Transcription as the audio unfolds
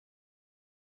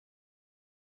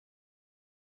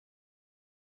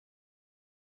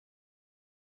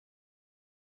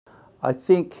I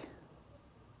think,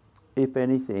 if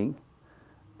anything,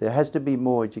 there has to be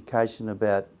more education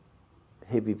about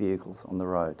heavy vehicles on the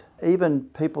road. Even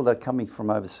people that are coming from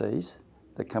overseas,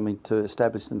 they're coming to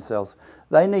establish themselves,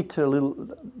 they need to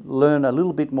learn a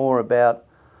little bit more about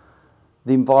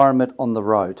the environment on the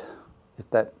road, if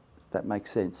that makes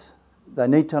sense. They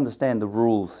need to understand the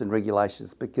rules and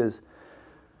regulations, because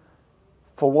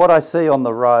for what I see on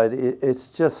the road, it's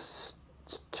just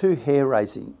too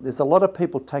hair-raising. There's a lot of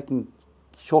people taking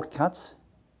shortcuts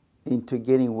into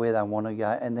getting where they want to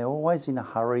go, and they're always in a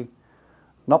hurry,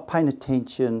 not paying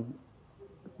attention.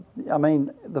 I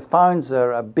mean, the phones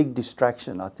are a big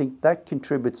distraction. I think that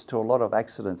contributes to a lot of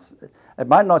accidents. It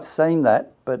might not seem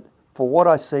that, but for what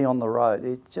I see on the road,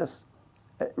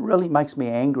 it really makes me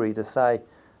angry to say,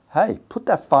 hey, put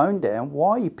that phone down.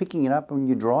 Why are you picking it up when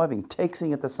you're driving,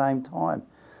 texting at the same time?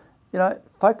 You know,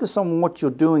 focus on what you're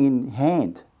doing in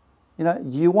hand. You know,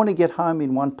 you want to get home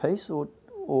in one piece or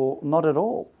not at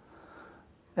all.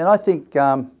 And I think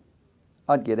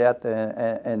I'd get out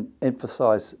there and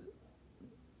emphasise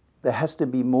there has to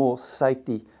be more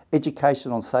safety,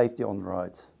 education on safety on the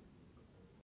roads.